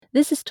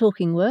This is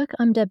Talking Work.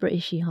 I'm Deborah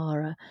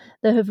Ishihara.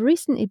 There have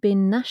recently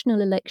been national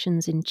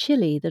elections in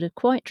Chile that have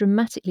quite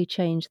dramatically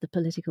changed the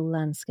political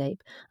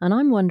landscape, and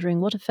I'm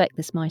wondering what effect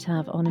this might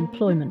have on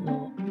employment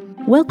law.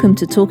 Welcome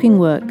to Talking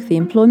Work, the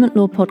employment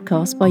law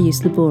podcast by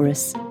Jus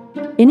Laboris.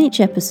 In each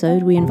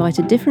episode, we invite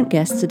a different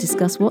guest to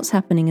discuss what's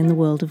happening in the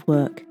world of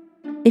work.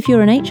 If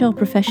you're an HR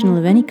professional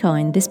of any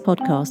kind, this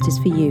podcast is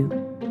for you.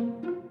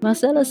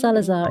 Marcela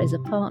Salazar is a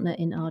partner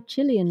in our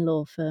Chilean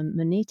law firm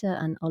Moneta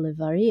and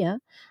Olivaria,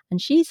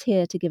 and she's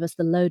here to give us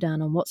the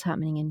lowdown on what's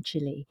happening in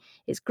Chile.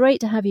 It's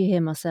great to have you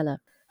here, Marcela.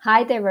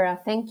 Hi,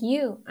 Deborah. Thank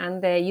you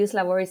and the Jus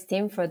Laboris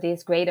team for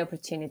this great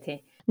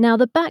opportunity. Now,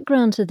 the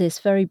background to this,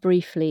 very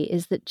briefly,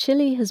 is that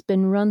Chile has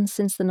been run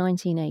since the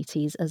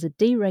 1980s as a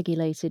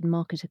deregulated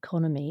market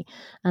economy,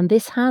 and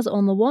this has,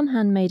 on the one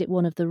hand, made it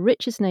one of the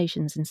richest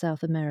nations in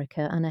South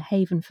America and a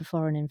haven for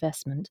foreign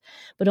investment,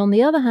 but on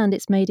the other hand,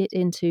 it's made it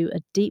into a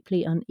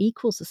deeply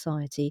unequal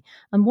society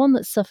and one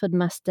that suffered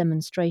mass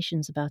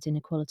demonstrations about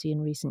inequality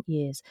in recent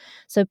years.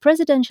 So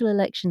presidential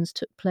elections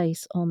took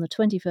place on the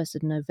 21st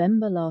of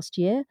November last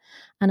year,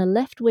 and a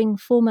left-wing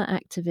former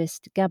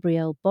activist,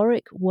 Gabriel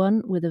Boric,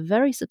 won with a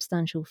very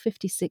substantial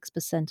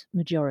 56%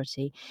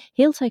 majority.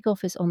 He'll take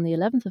office on the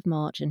 11th of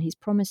March, and he's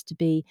promised to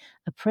be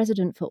a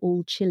president for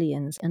all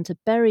Chileans and to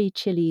bury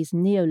Chile's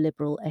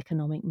neoliberal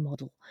economic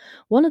model.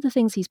 One of the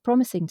things he's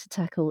promising to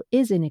tackle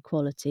is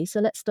inequality,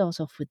 so let's start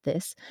off with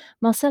this.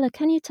 Marcela,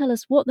 can you tell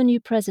us what the new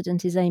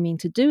president is aiming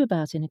to do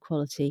about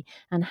inequality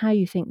and how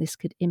you think this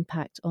could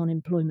impact on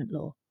employment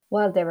law?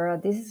 Well, Deborah,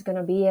 this is going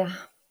to be a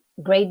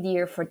great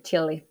year for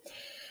Chile.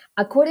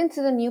 According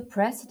to the new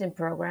president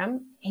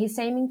program, he's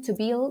aiming to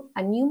build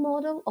a new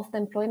model of the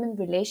employment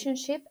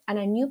relationship and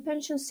a new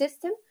pension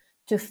system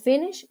to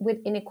finish with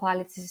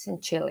inequalities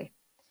in Chile.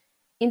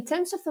 In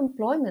terms of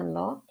employment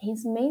law,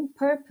 his main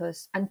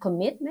purpose and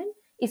commitment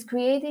is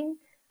creating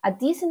a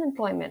decent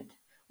employment,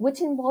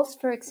 which involves,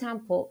 for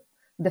example,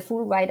 the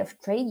full right of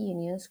trade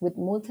unions with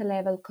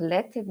multi-level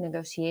collective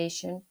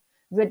negotiation,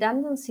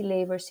 redundancy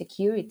labor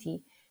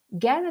security,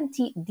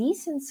 guarantee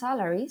decent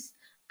salaries,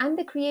 and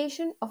the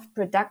creation of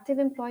productive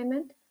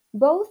employment,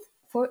 both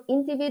for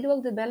individual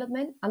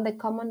development and the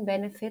common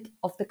benefit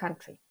of the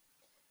country.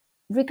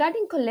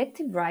 Regarding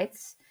collective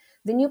rights,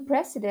 the new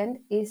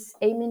president is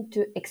aiming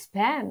to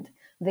expand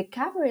the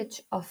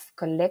coverage of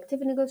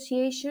collective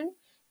negotiation,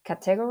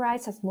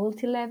 categorized as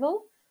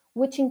multi-level,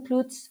 which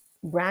includes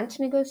branch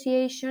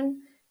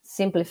negotiation,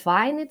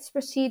 simplifying its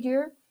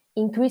procedure,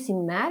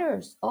 increasing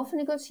matters of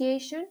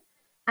negotiation,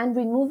 and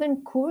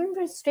removing current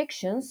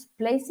restrictions,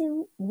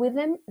 placing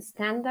within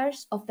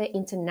standards of the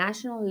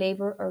International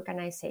Labour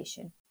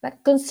Organization.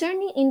 But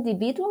concerning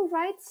individual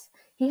rights,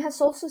 he has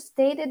also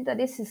stated that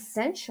it's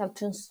essential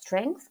to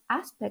strengthen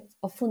aspects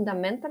of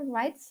fundamental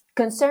rights.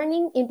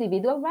 Concerning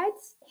individual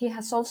rights, he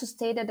has also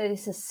stated that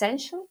it's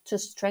essential to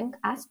strengthen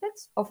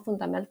aspects of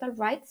fundamental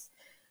rights,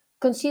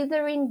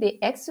 considering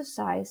the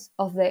exercise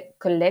of the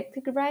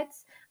collective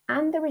rights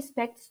and the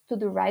respect to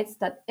the rights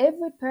that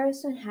every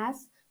person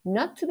has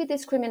not to be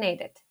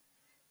discriminated,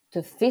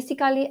 to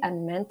physical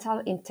and mental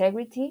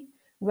integrity,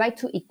 right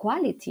to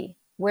equality,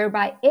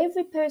 whereby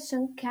every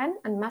person can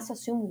and must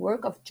assume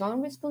work of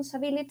joint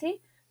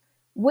responsibility,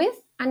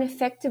 with an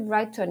effective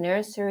right to a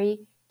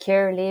nursery,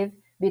 care leave,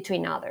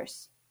 between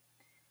others.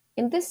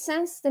 In this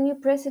sense, the new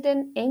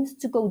president aims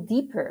to go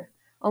deeper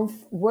on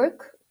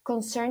work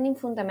concerning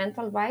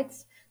fundamental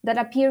rights that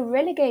appear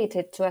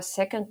relegated to a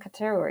second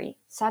category,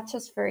 such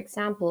as, for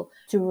example,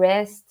 to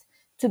rest,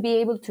 to be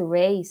able to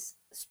raise,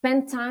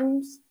 spend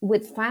time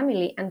with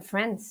family and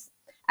friends,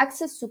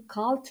 access to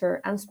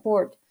culture and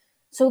sport,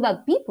 so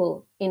that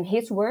people, in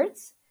his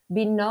words,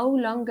 be no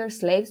longer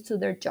slaves to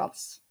their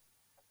jobs.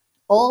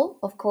 All,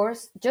 of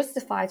course,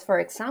 justifies, for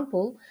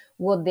example,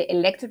 what the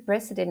elected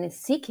president is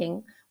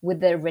seeking with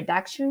the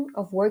reduction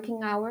of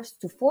working hours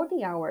to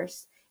 40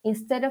 hours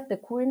instead of the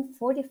current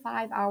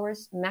 45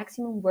 hours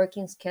maximum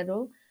working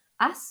schedule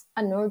as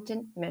an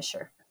urgent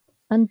measure.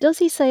 And does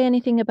he say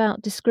anything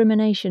about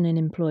discrimination in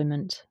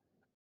employment?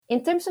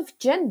 In terms of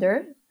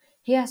gender,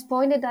 he has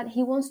pointed that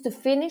he wants to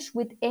finish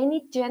with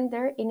any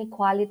gender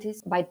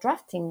inequalities by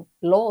drafting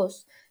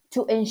laws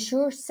to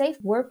ensure safe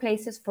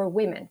workplaces for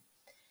women,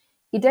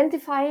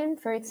 identifying,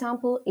 for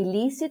example,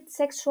 illicit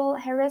sexual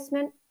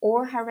harassment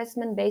or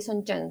harassment based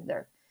on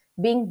gender,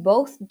 being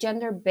both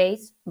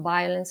gender-based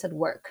violence at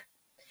work.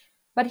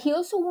 But he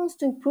also wants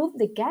to improve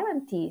the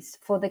guarantees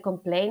for the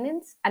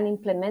complainants and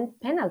implement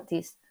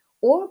penalties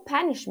or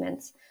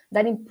punishments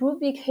that improve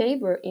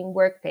behavior in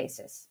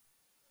workplaces.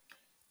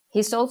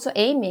 He's also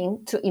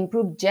aiming to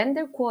improve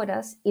gender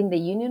quotas in the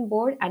union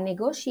board and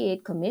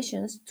negotiate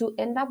commissions to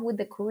end up with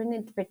the current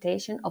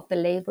interpretation of the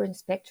labor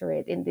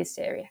inspectorate in this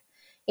area.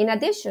 In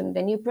addition,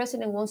 the new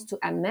president wants to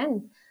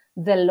amend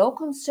the law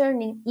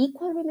concerning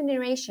equal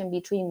remuneration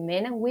between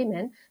men and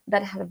women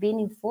that have been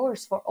in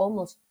force for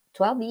almost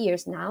 12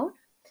 years now,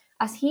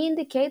 as he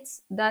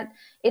indicates that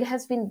it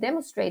has been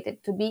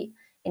demonstrated to be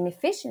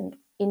inefficient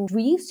in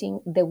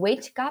reducing the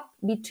wage gap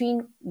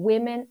between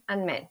women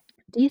and men.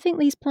 Do you think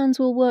these plans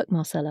will work,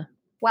 Marcela?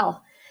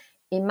 Well,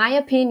 In my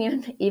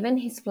opinion, even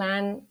his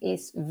plan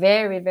is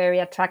very, very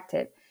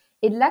attractive.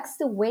 It lacks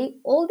the way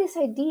all these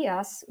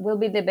ideas will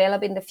be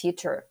developed in the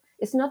future.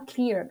 It's not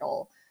clear at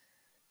all.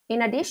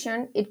 In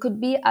addition, it could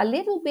be a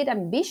little bit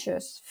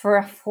ambitious for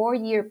a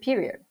 4-year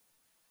period.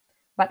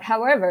 But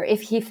however,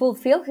 if he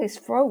fulfills his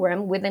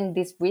program within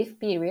this brief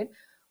period,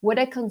 what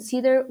I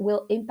consider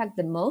will impact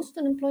the most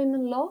on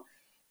employment law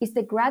is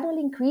the gradual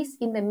increase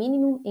in the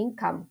minimum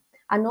income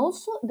and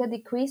also the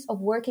decrease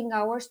of working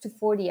hours to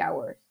 40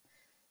 hours.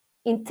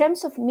 In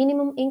terms of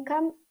minimum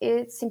income,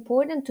 it's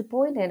important to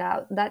point it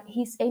out that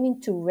he's aiming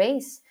to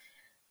raise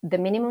the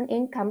minimum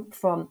income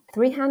from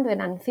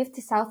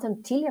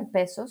 350,000 Chilean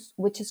pesos,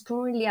 which is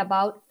currently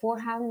about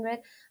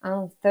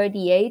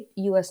 438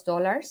 US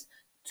dollars,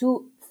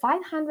 to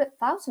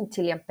 500,000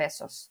 Chilean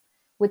pesos,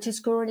 which is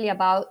currently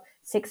about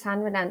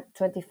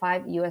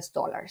 625 US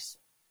dollars.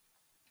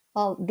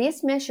 Well,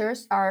 these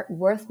measures are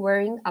worth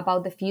worrying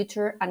about the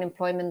future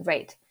unemployment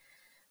rate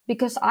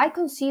because I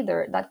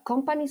consider that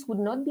companies would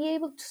not be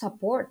able to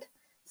support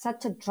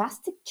such a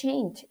drastic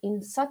change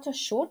in such a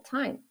short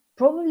time.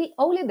 Probably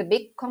only the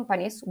big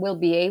companies will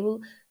be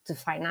able to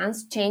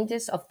finance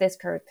changes of these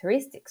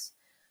characteristics.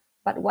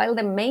 But while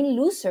the main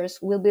losers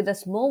will be the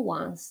small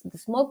ones, the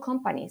small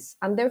companies,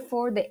 and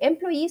therefore the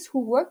employees who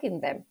work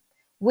in them,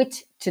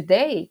 which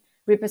today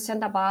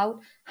represent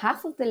about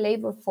half of the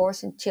labor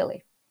force in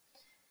Chile.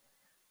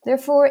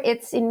 Therefore,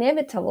 it's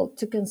inevitable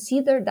to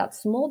consider that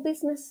small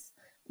business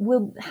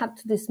will have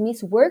to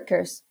dismiss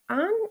workers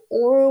and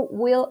or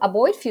will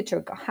avoid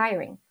future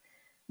hiring.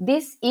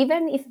 This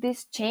even if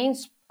these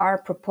changes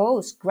are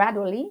proposed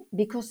gradually,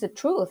 because the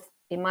truth,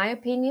 in my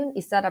opinion,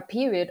 is that a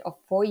period of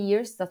 4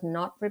 years does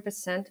not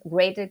represent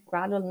greater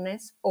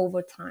gradualness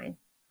over time.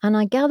 And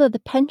I gather the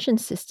pension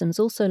system's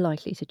also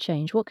likely to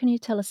change. What can you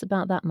tell us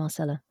about that,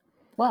 Marcela?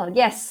 Well,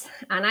 yes,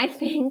 and I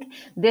think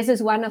this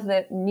is one of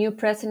the new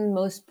president's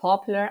most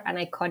popular and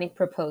iconic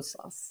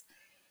proposals.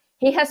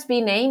 He has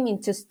been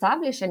aiming to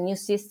establish a new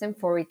system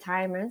for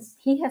retirements.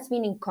 He has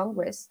been in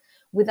Congress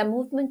with a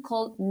movement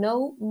called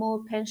No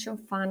More Pension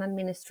Fund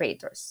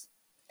Administrators.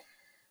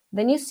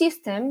 The new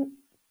system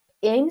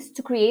aims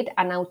to create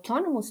an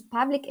autonomous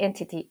public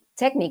entity,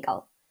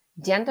 technical,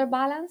 gender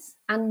balance,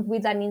 and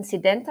with an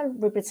incidental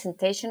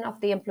representation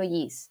of the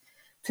employees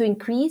to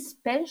increase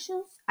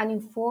pensions and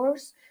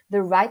enforce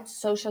the right to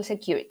social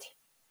security.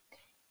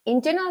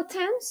 In general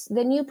terms,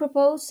 the new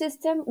proposed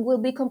system will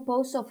be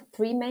composed of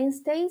three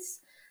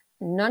mainstays: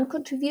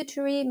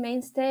 non-contributory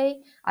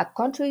mainstay, a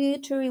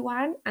contributory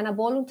one, and a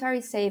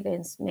voluntary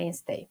savings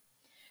mainstay.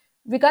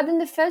 Regarding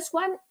the first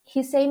one,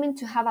 he's aiming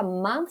to have a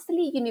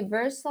monthly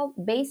universal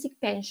basic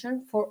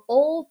pension for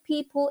all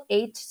people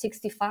aged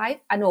 65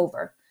 and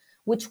over,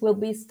 which will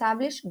be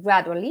established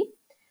gradually.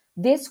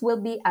 This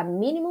will be a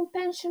minimum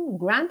pension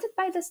granted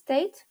by the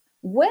state,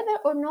 whether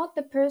or not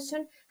the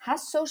person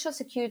has social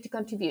security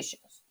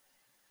contributions.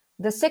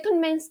 The second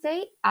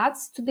mainstay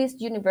adds to this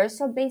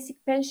universal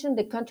basic pension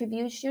the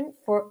contribution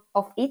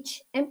of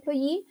each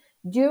employee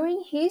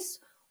during his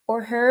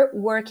or her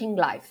working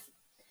life.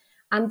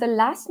 And the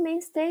last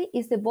mainstay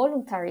is the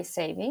voluntary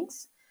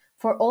savings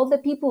for all the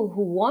people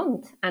who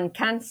want and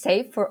can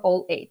save for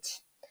old age.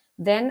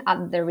 Then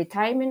at the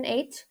retirement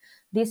age,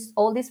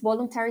 all these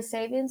voluntary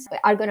savings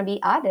are going to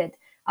be added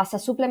as a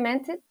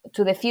supplement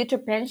to the future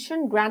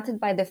pension granted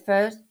by the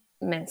first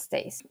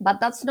mainstays. But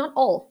that's not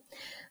all.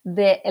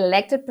 The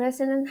elected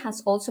president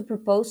has also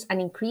proposed an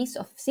increase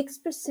of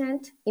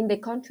 6% in the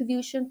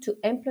contribution to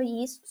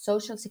employees'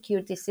 social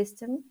security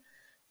system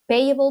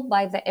payable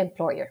by the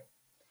employer.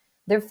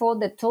 Therefore,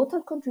 the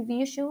total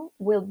contribution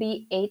will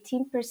be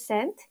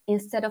 18%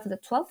 instead of the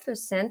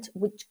 12%,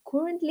 which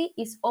currently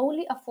is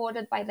only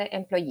afforded by the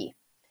employee.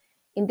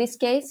 In this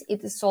case,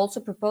 it is also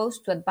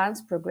proposed to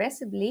advance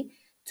progressively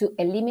to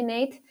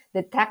eliminate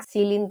the tax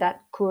ceiling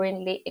that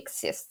currently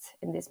exists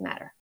in this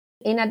matter.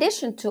 In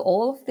addition to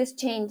all of these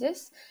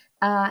changes,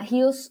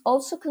 he is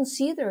also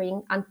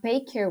considering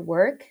unpaid care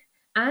work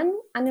and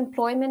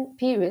unemployment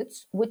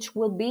periods, which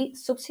will be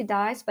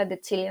subsidized by the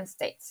Chilean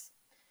states.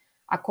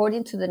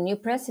 According to the new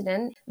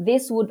president,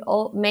 this would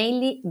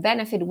mainly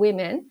benefit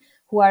women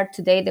who are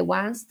today the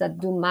ones that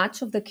do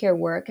much of the care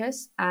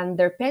workers, and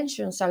their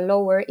pensions are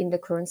lower in the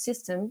current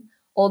system,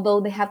 although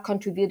they have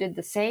contributed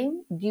the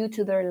same due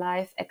to their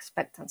life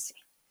expectancy.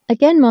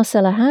 Again,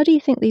 Marcela, how do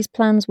you think these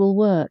plans will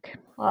work?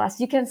 Well,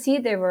 as you can see,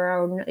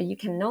 you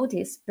can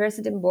notice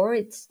President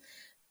Boric's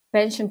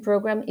pension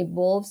program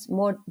involves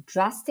more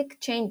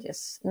drastic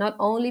changes, not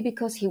only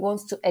because he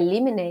wants to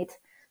eliminate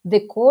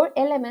the core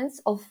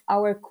elements of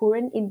our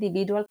current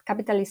individual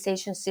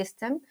capitalization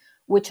system,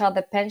 which are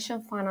the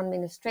pension fund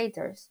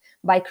administrators,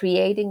 by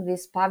creating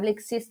this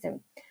public system,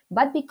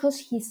 but because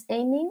he's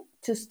aiming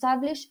to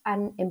establish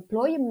an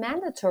employer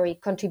mandatory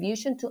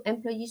contribution to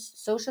employees'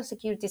 social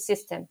security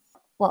system.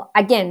 Well,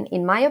 again,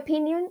 in my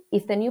opinion,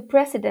 if the new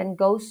president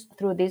goes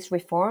through this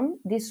reform,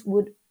 this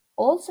would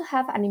also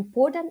have an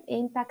important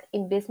impact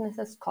in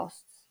businesses'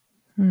 costs.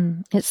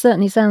 It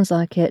certainly sounds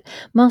like it.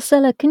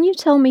 Marcela, can you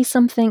tell me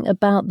something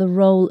about the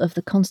role of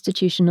the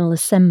Constitutional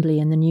Assembly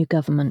in the new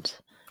government?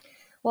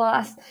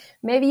 Well,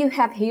 maybe you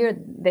have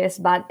heard this,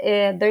 but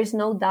there is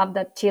no doubt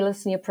that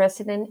Chile's new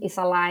president is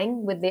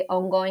aligned with the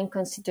ongoing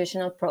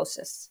constitutional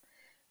process.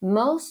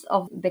 Most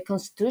of the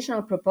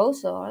constitutional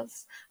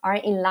proposals are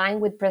in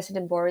line with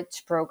President Boric's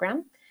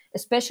program,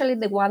 especially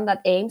the one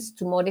that aims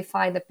to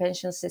modify the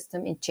pension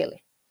system in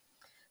Chile.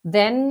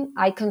 Then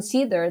I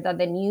consider that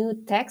the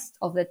new text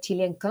of the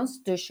Chilean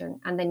constitution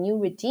and the new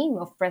regime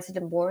of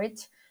President Boric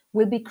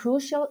will be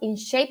crucial in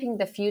shaping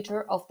the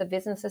future of the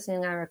businesses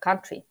in our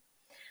country.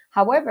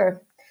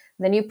 However,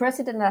 the new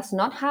president does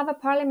not have a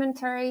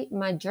parliamentary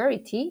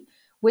majority,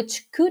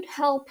 which could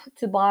help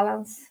to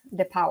balance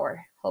the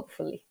power,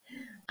 hopefully.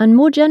 And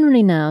more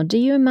generally now, do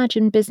you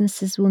imagine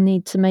businesses will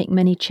need to make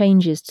many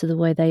changes to the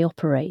way they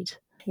operate?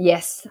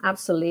 Yes,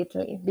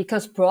 absolutely.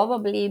 Because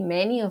probably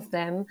many of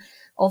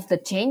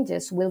the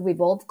changes will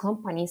revolve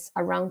companies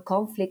around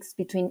conflicts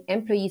between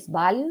employees'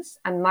 values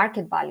and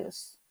market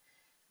values.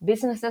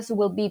 Businesses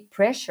will be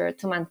pressured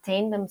to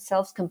maintain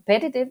themselves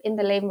competitive in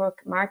the labor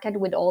market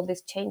with all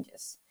these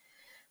changes.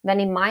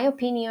 Then, in my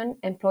opinion,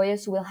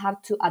 employers will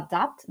have to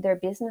adapt their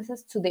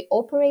businesses to the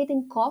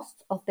operating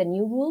costs of the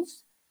new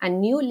rules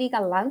and new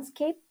legal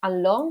landscape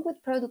along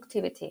with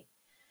productivity.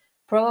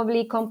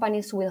 Probably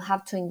companies will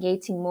have to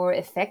engage in more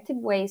effective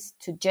ways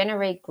to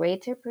generate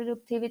greater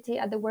productivity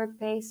at the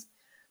workplace,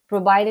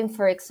 providing,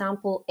 for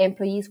example,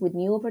 employees with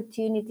new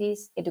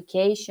opportunities,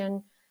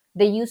 education,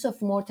 the use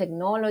of more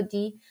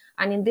technology,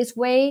 and in this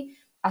way,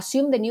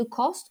 assume the new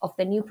cost of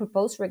the new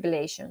proposed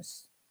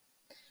regulations.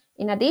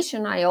 In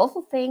addition, I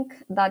also think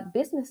that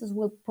businesses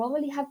will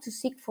probably have to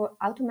seek for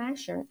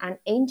automation and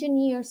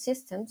engineer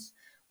systems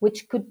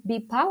which could be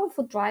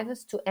powerful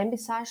drivers to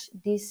envisage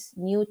these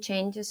new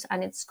changes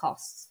and its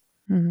costs.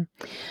 Mhm.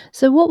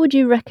 So, what would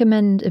you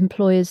recommend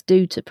employers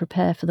do to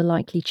prepare for the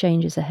likely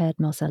changes ahead,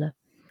 Marcella?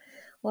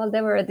 Well,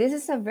 Deborah, this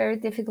is a very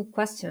difficult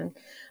question,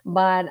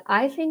 but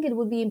I think it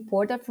would be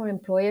important for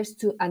employers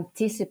to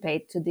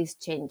anticipate to these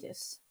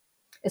changes,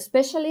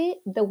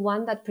 especially the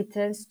one that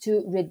pretends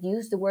to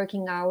reduce the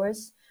working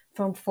hours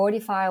from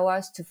 45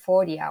 hours to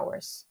 40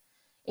 hours.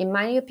 In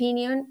my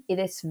opinion, it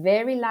is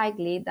very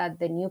likely that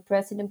the new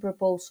president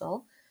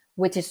proposal,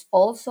 which is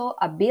also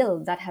a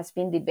bill that has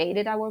been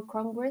debated at our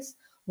Congress,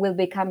 will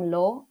become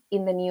law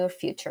in the near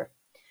future.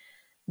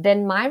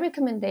 Then my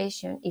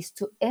recommendation is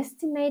to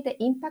estimate the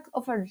impact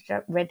of a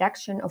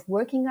reduction of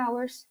working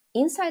hours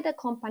inside a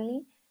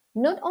company,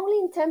 not only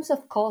in terms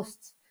of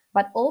costs,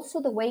 but also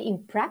the way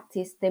in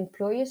practice the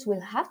employers will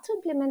have to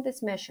implement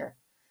this measure,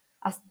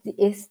 as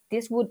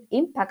this would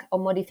impact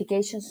on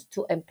modifications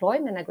to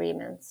employment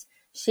agreements,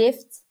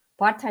 shifts,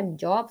 part-time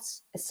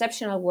jobs,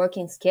 exceptional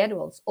working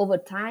schedules,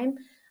 overtime,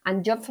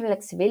 and job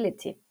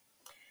flexibility.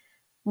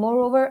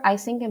 Moreover, I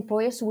think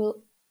employers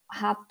will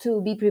have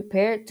to be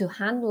prepared to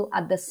handle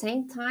at the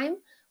same time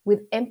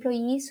with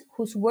employees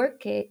whose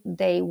work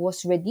day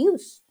was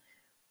reduced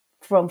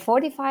from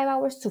 45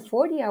 hours to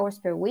 40 hours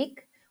per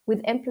week,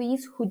 with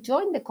employees who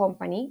join the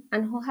company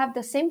and who have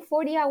the same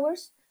 40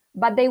 hours,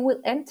 but they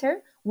will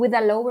enter with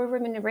a lower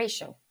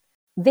remuneration.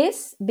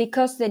 This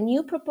because the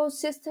new proposed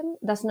system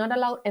does not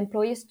allow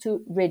employers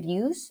to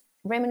reduce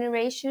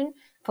remuneration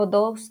for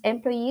those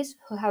employees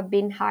who have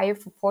been hired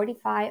for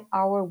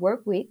 45-hour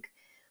work week,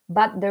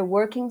 but their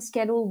working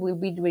schedule will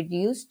be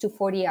reduced to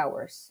 40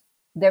 hours.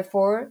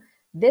 Therefore,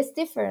 this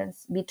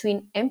difference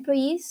between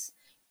employees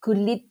could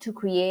lead to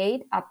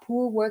create a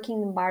poor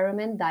working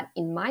environment that,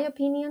 in my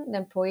opinion, the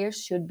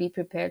employers should be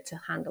prepared to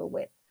handle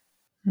with.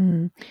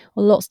 Well,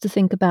 lots to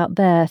think about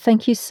there.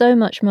 Thank you so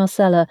much,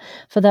 Marcella,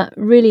 for that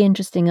really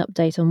interesting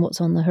update on what's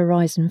on the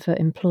horizon for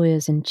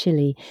employers in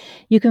Chile.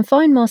 You can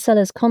find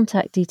Marcella's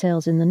contact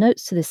details in the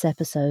notes to this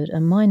episode,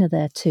 and mine are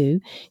there too.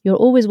 You're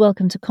always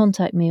welcome to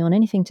contact me on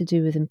anything to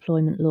do with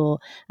employment law.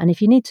 And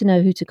if you need to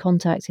know who to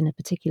contact in a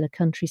particular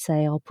country,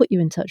 say, I'll put you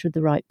in touch with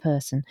the right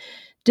person.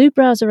 Do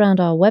browse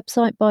around our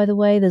website, by the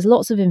way. There's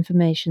lots of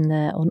information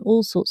there on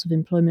all sorts of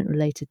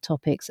employment-related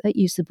topics at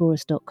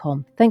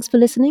eusaboris.com. Thanks for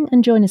listening,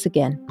 and join us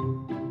again.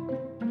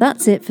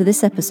 That's it for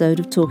this episode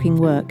of Talking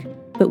Work,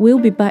 but we'll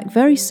be back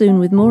very soon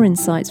with more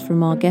insights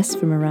from our guests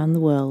from around the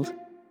world.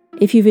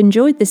 If you've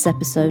enjoyed this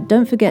episode,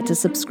 don't forget to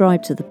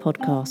subscribe to the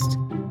podcast.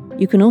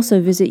 You can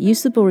also visit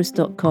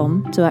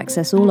eusaboris.com to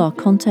access all our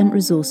content,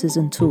 resources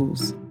and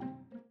tools.